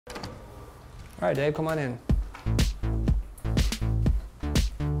All right, Dave, come on in.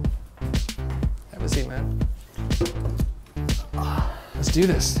 Have a seat, man. Let's do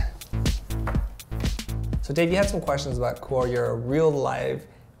this. So Dave, you had some questions about Core. You're a real live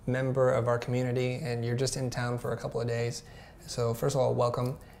member of our community and you're just in town for a couple of days. So first of all,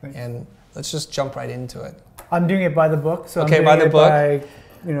 welcome. Thanks. And let's just jump right into it. I'm doing it by the book. So okay, I'm doing by the it book.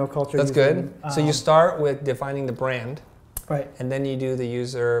 By, culture. That's good. So you start with defining the brand. Right. And then you do the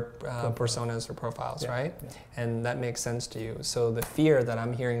user personas or profiles, right? Yeah. And that makes sense to you. So the fear that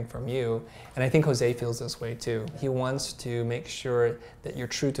I'm hearing from you, and I think Jose feels this way too, he wants to make sure that you're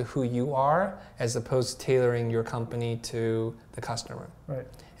true to who you are as opposed to tailoring your company to the customer. Right.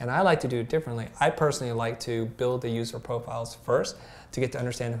 And I like to do it differently. I personally like to build the user profiles first to get to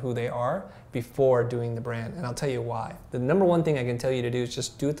understand who they are before doing the brand. And I'll tell you why. The number one thing I can tell you to do is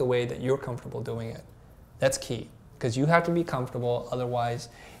just do it the way that you're comfortable doing it. That's key. Because you have to be comfortable, otherwise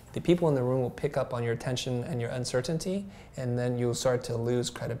the people in the room will pick up on your tension and your uncertainty, and then you'll start to lose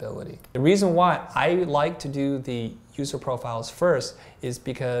credibility. The reason why I like to do the user profiles first is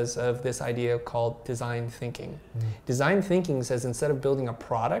because of this idea called design thinking. Design thinking says instead of building a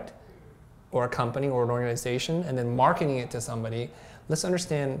product or a company or an organization and then marketing it to somebody, let's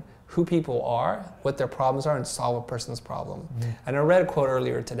understand who people are, what their problems are, and solve a person's problem. And I read a quote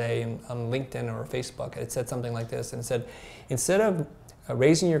earlier today on LinkedIn or Facebook. It said something like this, and it said, instead of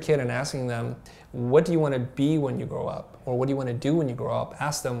raising your kid and asking them, what do you want to be when you grow up? Or what do you want to do when you grow up?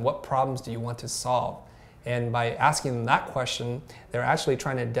 Ask them, what problems do you want to solve? And by asking them that question, they're actually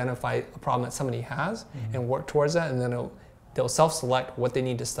trying to identify a problem that somebody has and work towards that, and then they'll self-select what they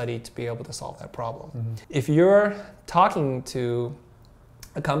need to study to be able to solve that problem. If you're talking to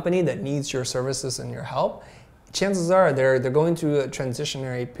a company that needs your services and your help, chances are they're going through a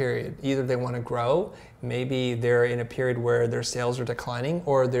transitionary period. Either they want to grow, maybe they're in a period where their sales are declining,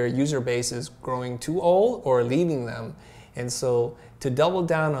 or their user base is growing too old or leaving them. And so to double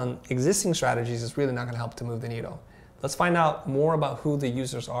down on existing strategies is really not going to help to move the needle. Let's find out more about who the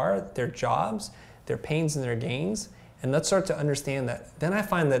users are, their jobs, their pains and their gains, and let's start to understand that. Then I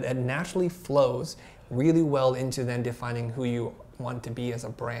find that it naturally flows really well into then defining who you want to be as a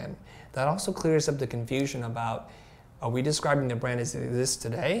brand. That also clears up the confusion about, are we describing the brand as it exists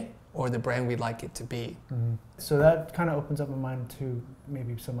today or the brand we'd like it to be? So that kind of opens up my mind to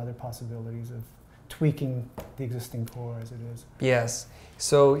maybe some other possibilities of tweaking the existing core as it is. Yes.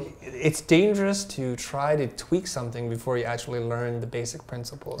 So it's dangerous to try to tweak something before you actually learn the basic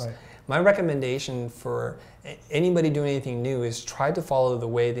principles. Right. My recommendation for anybody doing anything new is try to follow the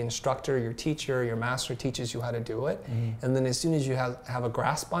way the instructor, your teacher, your master teaches you how to do it. And then as soon as you have a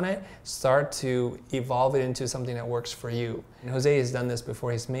grasp on it, start to evolve it into something that works for you. And Jose has done this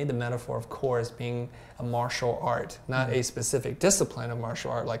before. He's made the metaphor of core as being a martial art, not a specific discipline of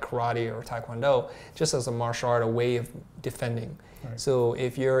martial art like karate or taekwondo, just as a martial art, a way of defending. Right. So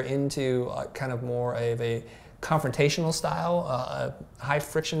if you're into kind of more of a confrontational style, high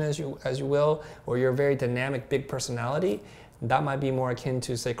friction as you will, or you're a very dynamic, big personality, that might be more akin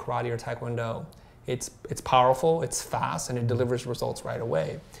to, say, karate or taekwondo. It's powerful, it's fast, and it delivers results right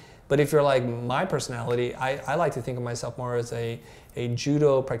away. But if you're like my personality, I like to think of myself more as a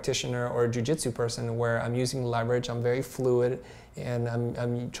judo practitioner or a Jiu Jitsu person where I'm using leverage, I'm very fluid, and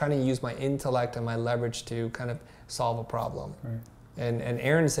I'm trying to use my intellect and my leverage to kind of solve a problem. Right. And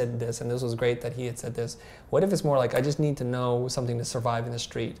Aaron said this, and this was great that he had said this. What if it's more like, I just need to know something to survive in the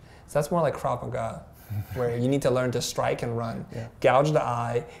street? So that's more like Krav Maga, where you need to learn to strike and run. Yeah. Gouge the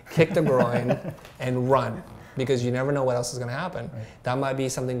eye, kick the groin, and run, because you never know what else is going to happen. Right. That might be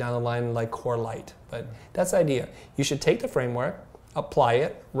something down the line like Core Light, but that's the idea. You should take the framework, apply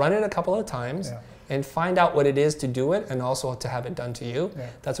it, run it a couple of times, and find out what it is to do it, and also to have it done to you. Yeah.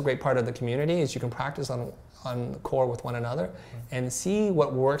 That's a great part of the community, is you can practice on Core with one another and see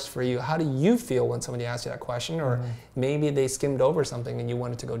what works for you. How do you feel when somebody asks you that question, or maybe they skimmed over something and you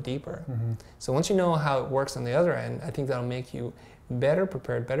wanted to go deeper. So once you know how it works on the other end, I think that'll make you better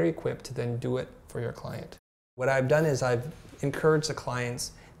prepared, better equipped to then do it for your client. What I've done is I've encouraged the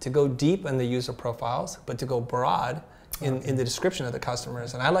clients to go deep in the user profiles, but to go broad in the description of the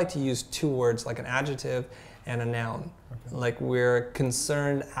customers. And I like to use two words, like an adjective and a noun. Like, we're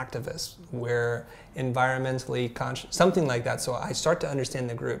concerned activists, we're environmentally conscious, something like that. So I start to understand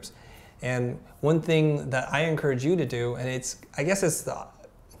the groups. And one thing that I encourage you to do, and I guess it's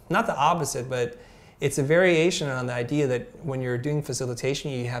not the opposite, but it's a variation on the idea that when you're doing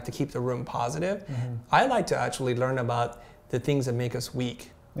facilitation, you have to keep the room positive. I like to actually learn about the things that make us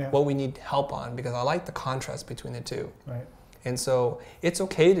weak, what we need help on, because I like the contrast between the two. Right. And so it's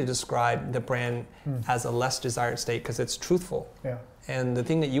okay to describe the brand as a less desired state because it's truthful. Yeah. And the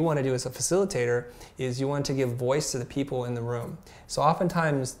thing that you want to do as a facilitator is you want to give voice to the people in the room. So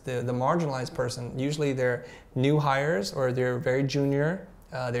oftentimes the marginalized person, usually they're new hires or they're very junior,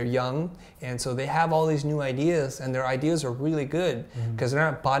 they're young, and so they have all these new ideas, and their ideas are really good because they're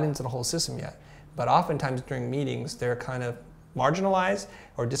not bought into the whole system yet. But oftentimes during meetings, they're kind of marginalized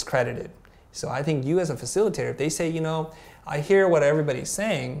or discredited. So I think you as a facilitator, if they say, you know, I hear what everybody's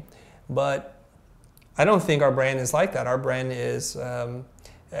saying, but I don't think our brand is like that. Our brand is,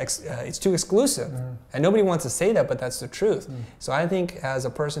 it's too exclusive. And nobody wants to say that, but that's the truth. So I think as a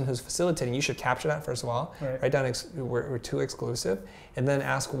person who's facilitating, you should capture that first of all, write down we're too exclusive, and then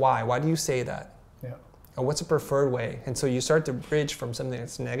ask why. Why do you say that? Yeah. Or what's a preferred way? And so you start to bridge from something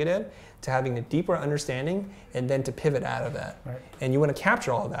that's negative to having a deeper understanding and then to pivot out of that. Right. And you want to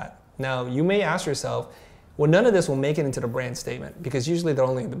capture all of that. Now, you may ask yourself, well, none of this will make it into the brand statement because usually they're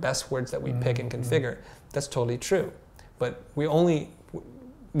only the best words that we pick and configure. That's totally true. But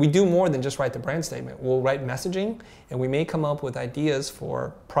we do more than just write the brand statement. We'll write messaging, and we may come up with ideas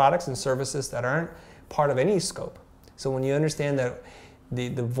for products and services that aren't part of any scope. So when you understand that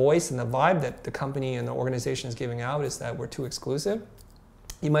the voice and the vibe that the company and the organization is giving out is that we're too exclusive,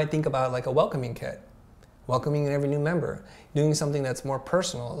 you might think about like a welcoming kit. Welcoming every new member, doing something that's more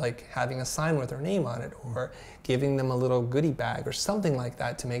personal, like having a sign with their name on it, or giving them a little goodie bag or something like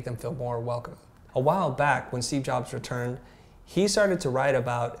that to make them feel more welcome. A while back, when Steve Jobs returned, he started to write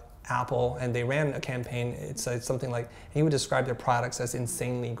about Apple, and they ran a campaign. It's something like, he would describe their products as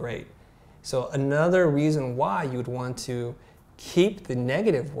insanely great. So another reason why you would want to keep the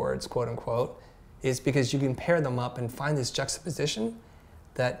negative words, quote unquote, is because you can pair them up and find this juxtaposition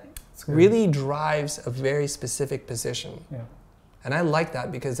that really drives a very specific position. Yeah. And I like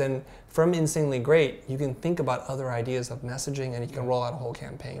that because then from insanely great, you can think about other ideas of messaging and you can roll out a whole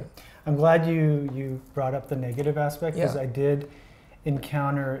campaign. I'm glad you brought up the negative aspect because I did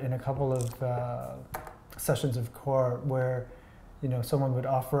encounter in a couple of sessions of core where someone would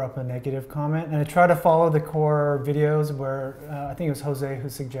offer up a negative comment, and I try to follow the core videos where I think it was Jose who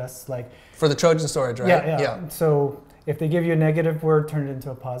suggests like for the Trojan storage, right? Yeah. So if they give you a negative word, turn it into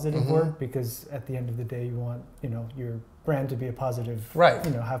a positive word, because at the end of the day, you want your brand to be a positive, right?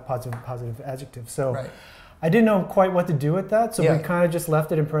 Have positive adjectives. So I didn't know quite what to do with that, so we kind of just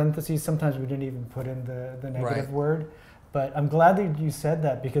left it in parentheses. Sometimes we didn't even put in the negative word. But I'm glad that you said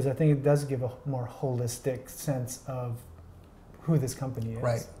that because I think it does give a more holistic sense of who this company is.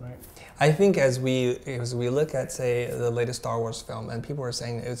 Right. I think as we look at, say, the latest Star Wars film, and people are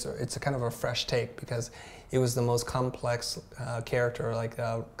saying it's a kind of a fresh take because it was the most complex character, like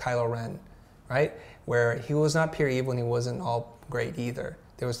Kylo Ren, right? Where he was not pure evil and he wasn't all great either.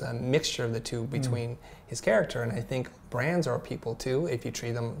 There was a mixture of the two between his character, and I think brands are people too if you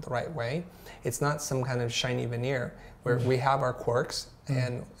treat them the right way. It's not some kind of shiny veneer where we have our quirks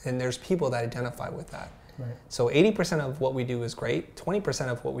and there's people that identify with that. Right. So 80% of what we do is great. 20%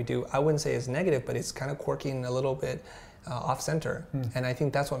 of what we do, I wouldn't say is negative, but it's kind of quirky and a little bit off-center. And I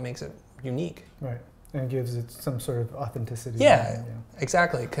think that's what makes it unique. Right, and gives it some sort of authenticity. Yeah,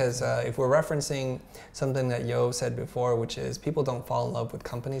 exactly. Because if we're referencing something that Yo said before, which is people don't fall in love with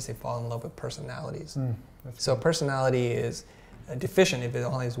companies, they fall in love with personalities. So personality is deficient if it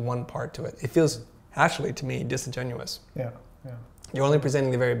only has one part to it. It feels, actually, to me, disingenuous. Yeah. You're only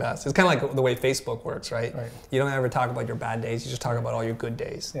presenting the very best. It's kind of like the way Facebook works, right? You don't ever talk about your bad days, you just talk about all your good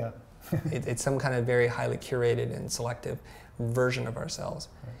days. Yeah. It's some kind of very highly curated and selective version of ourselves.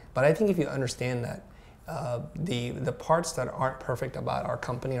 But I think if you understand that, the parts that aren't perfect about our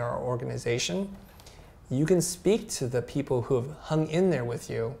company or our organization, you can speak to the people who have hung in there with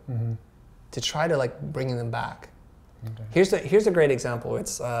you to try to bring them back. Here's a great example.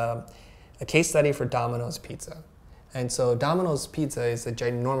 It's a case study for Domino's Pizza. And so Domino's Pizza is a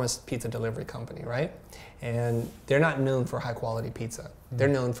ginormous pizza delivery company, right? And they're not known for high quality pizza. They're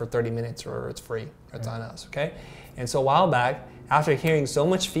known for 30 minutes or it's free, or it's on us, okay? And so a while back, after hearing so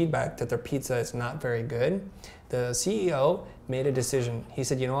much feedback that their pizza is not very good, the CEO made a decision. He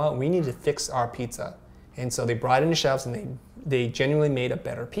said, you know what, we need to fix our pizza. And so they brought in the chefs and they genuinely made a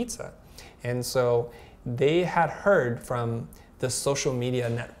better pizza. And so they had heard from the social media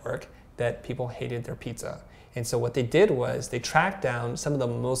network that people hated their pizza. And so what they did was they tracked down some of the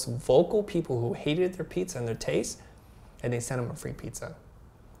most vocal people who hated their pizza and their taste, and they sent them a free pizza.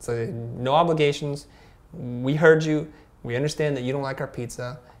 So no obligations. We heard you. We understand that you don't like our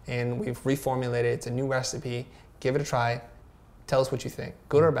pizza, and we've reformulated. It's a new recipe. Give it a try. Tell us what you think,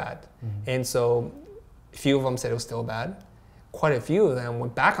 good or bad. And so a few of them said it was still bad. Quite a few of them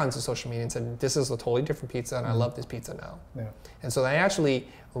went back onto social media and said, this is a totally different pizza, and I love this pizza now. And so they actually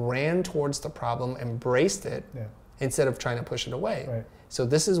ran towards the problem, embraced it, instead of trying to push it away. Right. So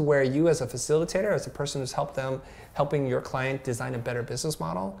this is where you as a facilitator, as a person who's helping your client design a better business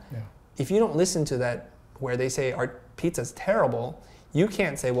model, if you don't listen to that where they say our pizza's terrible, you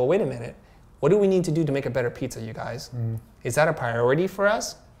can't say, well, wait a minute, what do we need to do to make a better pizza, you guys? Is that a priority for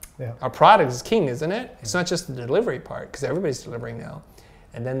us? Yeah. Our product is king, isn't it? It's not just the delivery part, because everybody's delivering now.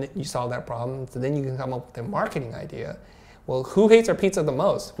 And then you solve that problem, so then you can come up with a marketing idea. Well, who hates our pizza the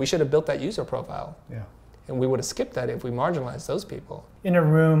most? We should have built that user profile. Yeah. And we would have skipped that if we marginalized those people. In a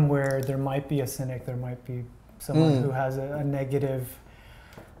room where there might be a cynic, there might be someone who has a negative,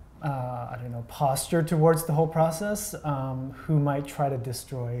 I don't know, posture towards the whole process, who might try to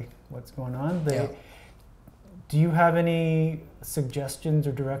destroy what's going on. Do you have any suggestions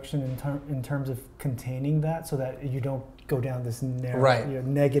or direction in terms of containing that so that you don't go down this narrow,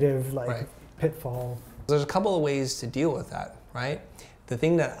 negative pitfall? There's a couple of ways to deal with that, right? The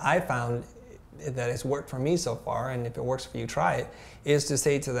thing that I found that has worked for me so far, and if it works for you, try it, is to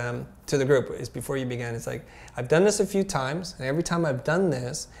say to them, to the group, is before you begin, it's like, I've done this a few times, and every time I've done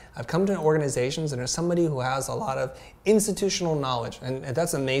this, I've come to organizations and there's somebody who has a lot of institutional knowledge, and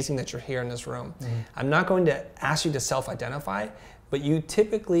that's amazing that you're here in this room. I'm not going to ask you to self-identify, but you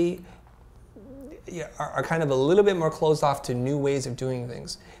typically are kind of a little bit more closed off to new ways of doing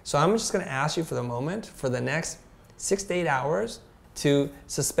things. So I'm just going to ask you for the moment, for the next 6 to 8 hours, to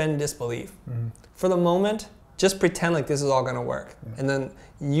suspend disbelief. For the moment, just pretend like this is all going to work. And then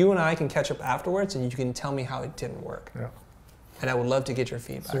you and I can catch up afterwards and you can tell me how it didn't work. And I would love to get your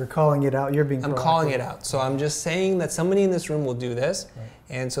feedback. So you're calling it out, you're being proactive. I'm calling it out. So I'm just saying that somebody in this room will do this,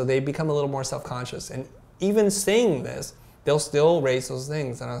 and so they become a little more self-conscious. And even saying this, they'll still raise those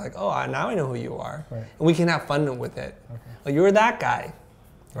things. And I'm like, oh, now I know who you are. And we can have fun with it. Well, you're that guy,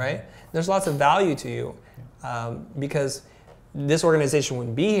 right? There's lots of value to you because this organization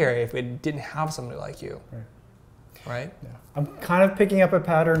wouldn't be here if it didn't have somebody like you, right? Yeah. I'm kind of picking up a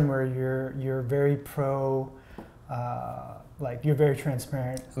pattern where you're very pro, like you're very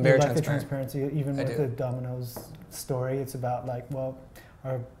transparent. I'm very transparent. transparent. The transparency, even with the Domino's story, it's about like, well,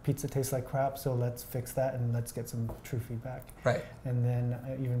 our pizza tastes like crap, so let's fix that and let's get some true feedback. Right. And then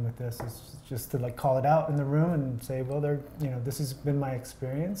even with this, it's just to like call it out in the room and say, well, this has been my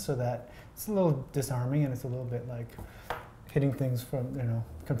experience, so that it's a little disarming and it's a little bit like hitting things from,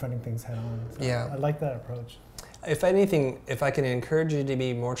 confronting things head on. So I like that approach. If anything, if I can encourage you to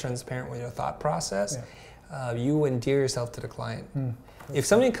be more transparent with your thought process, you endear yourself to the client. If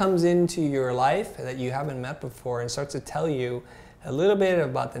somebody comes into your life that you haven't met before and starts to tell you a little bit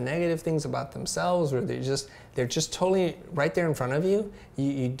about the negative things about themselves, or they're just totally right there in front of you,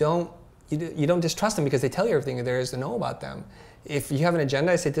 you don't distrust them because they tell you everything there is to know about them. If you have an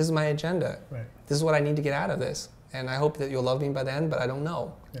agenda, I say, this is my agenda. This is what I need to get out of this. And I hope that you'll love me by then, but I don't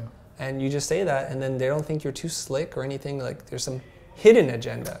know. And you just say that, and then they don't think you're too slick or anything, like there's some hidden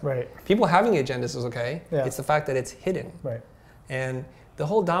agenda. People having agendas is okay. It's the fact that it's hidden. And the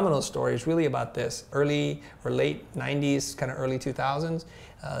whole Domino story is really about this. Early or late 90s, kind of early 2000s,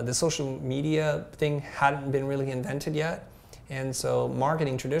 the social media thing hadn't been really invented yet. And so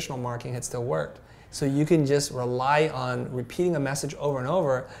traditional marketing had still worked. So you can just rely on repeating a message over and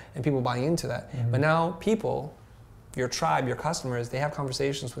over and people buying into that. But now people, your tribe, your customers, they have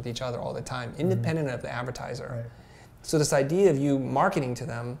conversations with each other all the time, independent of the advertiser. So this idea of you marketing to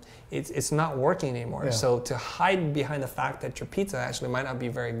them, it's not working anymore. So to hide behind the fact that your pizza actually might not be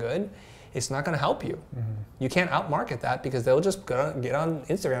very good, it's not going to help you. You can't outmarket that because they'll just get on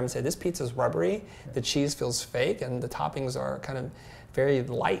Instagram and say, this pizza's rubbery, the cheese feels fake, and the toppings are kind of very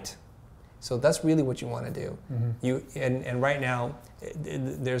light. So that's really what you want to do. And right now,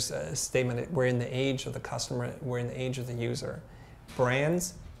 there's a statement that we're in the age of the customer, we're in the age of the user.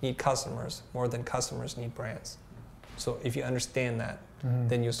 Brands need customers more than customers need brands. So if you understand that,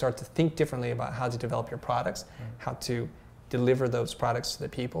 then you'll start to think differently about how to develop your products, how to deliver those products to the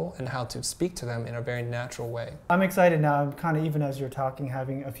people, and how to speak to them in a very natural way. I'm excited now. I'm kind of, even as you're talking,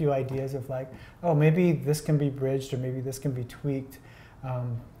 having a few ideas of like, oh, maybe this can be bridged or maybe this can be tweaked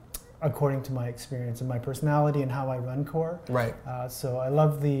according to my experience and my personality and how I run core. So I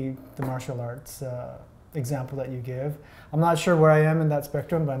love the martial arts example that you give. I'm not sure where I am in that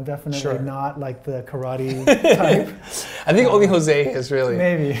spectrum, but I'm definitely not like the karate type. I think only Jose is really.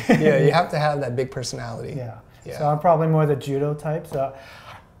 Maybe. You have to have that big personality. So I'm probably more the judo type. So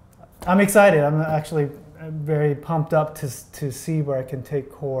I'm excited. I'm actually very pumped up to see where I can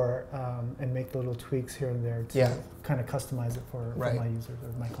take core and make little tweaks here and there to kind of customize it for my users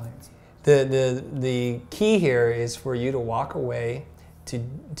or my clients. The key here is for you to walk away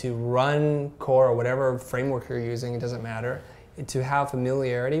to run core or whatever framework you're using, it doesn't matter, to have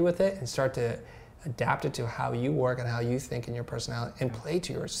familiarity with it and start to adapt it to how you work and how you think in your personality, and play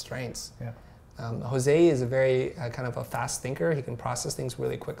to your strengths. Yeah. Jose is a very kind of a fast thinker. He can process things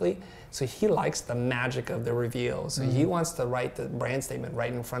really quickly. So he likes the magic of the reveal. So he wants to write the brand statement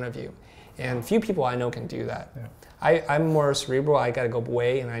right in front of you. And few people I know can do that. Yeah. I'm more cerebral. I got to go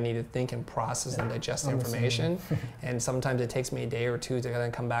away and I need to think and process and digest the information. And sometimes it takes me a day or two to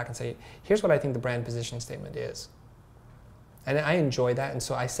then come back and say, here's what I think the brand positioning statement is. And I enjoy that, and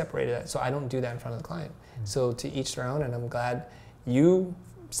so I separated it. So I don't do that in front of the client. So to each their own, and I'm glad you,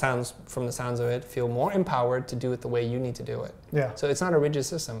 from the sounds of it, feel more empowered to do it the way you need to do it. Yeah. So it's not a rigid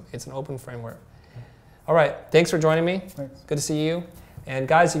system, it's an open framework. All right, thanks for joining me. Thanks. Good to see you. And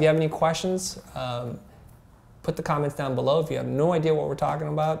guys, if you have any questions, put the comments down below. If you have no idea what we're talking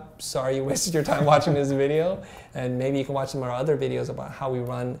about, sorry you wasted your time watching this video. And maybe you can watch some of our other videos about how we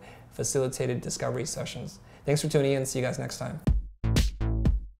run facilitated discovery sessions. Thanks for tuning in. See you guys next time.